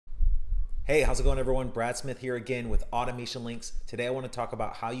Hey, how's it going, everyone? Brad Smith here again with Automation Links. Today I want to talk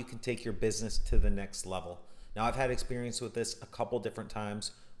about how you can take your business to the next level. Now, I've had experience with this a couple different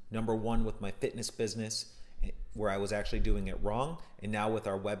times. Number one, with my fitness business, where I was actually doing it wrong, and now with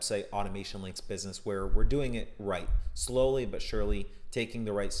our website Automation Links business, where we're doing it right, slowly but surely taking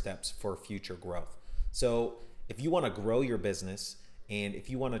the right steps for future growth. So if you want to grow your business, and if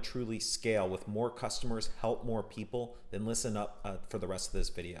you want to truly scale with more customers, help more people, then listen up for the rest of this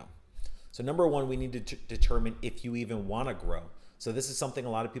video. So number one, we need to determine if you even want to grow. So this is something a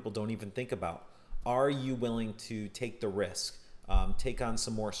lot of people don't even think about. Are you willing to take the risk, take on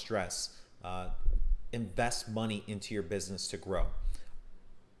some more stress, invest money into your business to grow?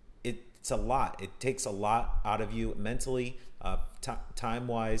 It's a lot. It takes a lot out of you mentally,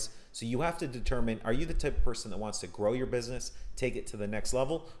 time-wise. So you have to determine, are you the type of person that wants to grow your business, take it to the next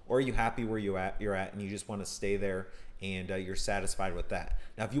level, or are you happy where you're at and you just want to stay there and you're satisfied with that?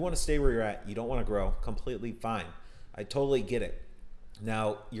 Now, if you want to stay where you're at, you don't want to grow, completely fine. I totally get it.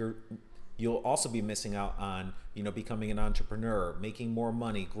 Now, you'll also be missing out on, becoming an entrepreneur, making more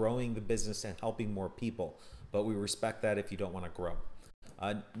money, growing the business and helping more people. But we respect that if you don't want to grow.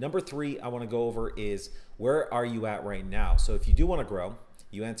 Number three I want to go over is, where are you at right now? So if you do want to grow,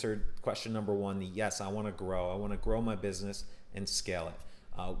 you answered question number one, yes, I want to grow. I want to grow my business and scale it.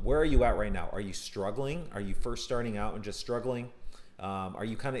 Where are you at right now? Are you struggling? Are you first starting out and just struggling? Are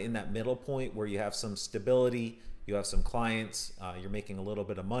you kind of in that middle point where you have some stability, you have some clients, you're making a little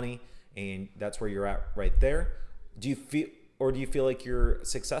bit of money, and that's where you're at right there? Do you feel like you're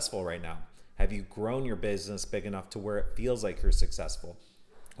successful right now? Have you grown your business big enough to where it feels like you're successful?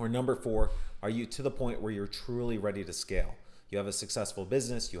 Or number four, are you to the point where you're truly ready to scale? You have a successful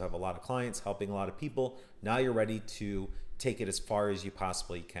business, you have a lot of clients, helping a lot of people. Now you're ready to take it as far as you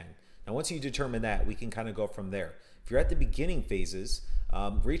possibly can. Now, once you determine that, we can kind of go from there. If you're at the beginning phases,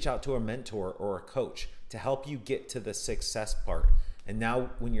 reach out to a mentor or a coach to help you get to the success part. And now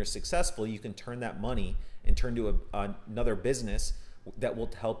when you're successful, you can turn that money and turn to another business that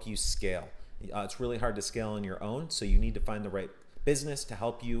will help you scale. It's really hard to scale on your own, so you need to find the right business to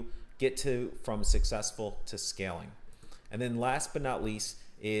help you get from successful to scaling. And then last but not least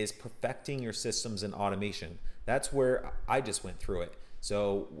is perfecting your systems and automation. That's where I just went through it.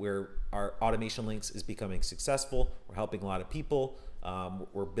 So where our Automation Links is becoming successful, we're helping a lot of people,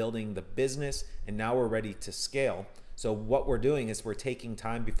 we're building the business, and now we're ready to scale. So what we're doing is we're taking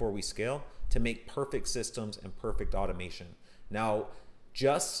time before we scale to make perfect systems and perfect automation. Now,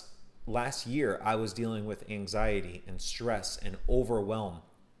 just last year, I was dealing with anxiety and stress and overwhelm.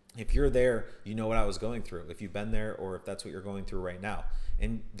 If you're there, you know what I was going through, if you've been there or if that's what you're going through right now.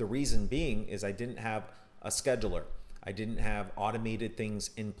 And the reason being is I didn't have a scheduler. I didn't have automated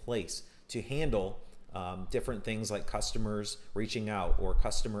things in place to handle different things like customers reaching out or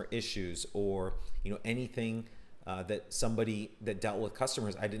customer issues or anything that somebody that dealt with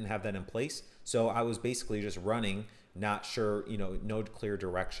customers. I didn't have that in place. So I was basically just running, not sure, no clear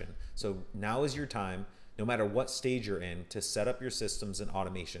direction. So now is your time, no matter what stage you're in, to set up your systems and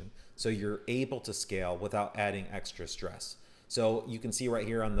automation so you're able to scale without adding extra stress. So you can see right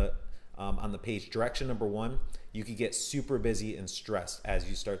here on the page, direction number one, you could get super busy and stressed as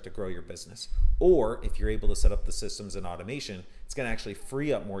you start to grow your business. Or if you're able to set up the systems and automation, it's going to actually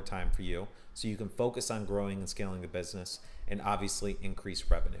free up more time for you so you can focus on growing and scaling the business and obviously increase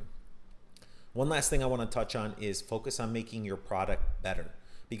revenue. One last thing I want to touch on is focus on making your product better.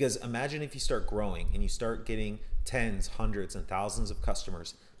 Because imagine if you start growing and you start getting tens, hundreds, and thousands of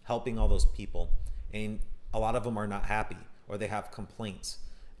customers, helping all those people, and a lot of them are not happy or they have complaints.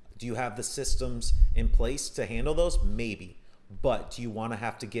 Do you have the systems in place to handle those? Maybe. But do you want to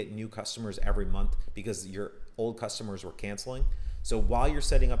have to get new customers every month because your old customers were canceling? So while you're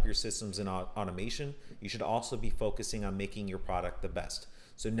setting up your systems and automation, you should also be focusing on making your product the best.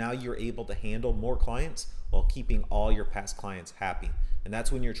 So now you're able to handle more clients while keeping all your past clients happy. And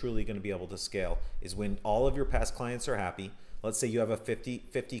that's when you're truly going to be able to scale, is when all of your past clients are happy. Let's say you have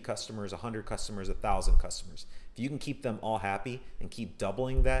 50 customers, 100 customers, 1,000 customers. If you can keep them all happy and keep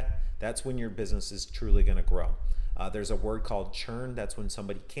doubling that, that's when your business is truly going to grow. There's a word called churn. That's when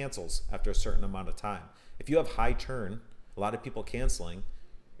somebody cancels after a certain amount of time. If you have high churn, a lot of people canceling,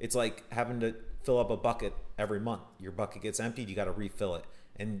 it's like having to fill up a bucket every month. Your bucket gets emptied, you got to refill it.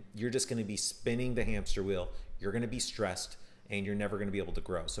 And you're just going to be spinning the hamster wheel. You're going to be stressed and you're never going to be able to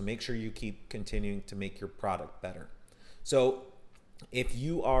grow. So make sure you keep continuing to make your product better. So if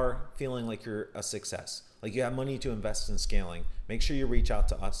you are feeling like you're a success, like you have money to invest in scaling, make sure you reach out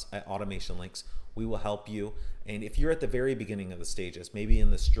to us at Automation Links. We will help you. And if you're at the very beginning of the stages, maybe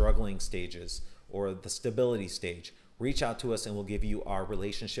in the struggling stages or the stability stage, reach out to us and we'll give you our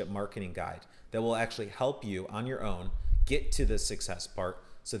relationship marketing guide that will actually help you on your own get to the success part,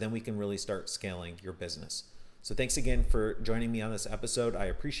 so then we can really start scaling your business. So thanks again for joining me on this episode. I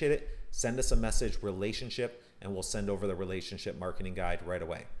appreciate it. Send us a message, relationship, and we'll send over the relationship marketing guide right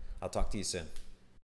away. I'll talk to you soon.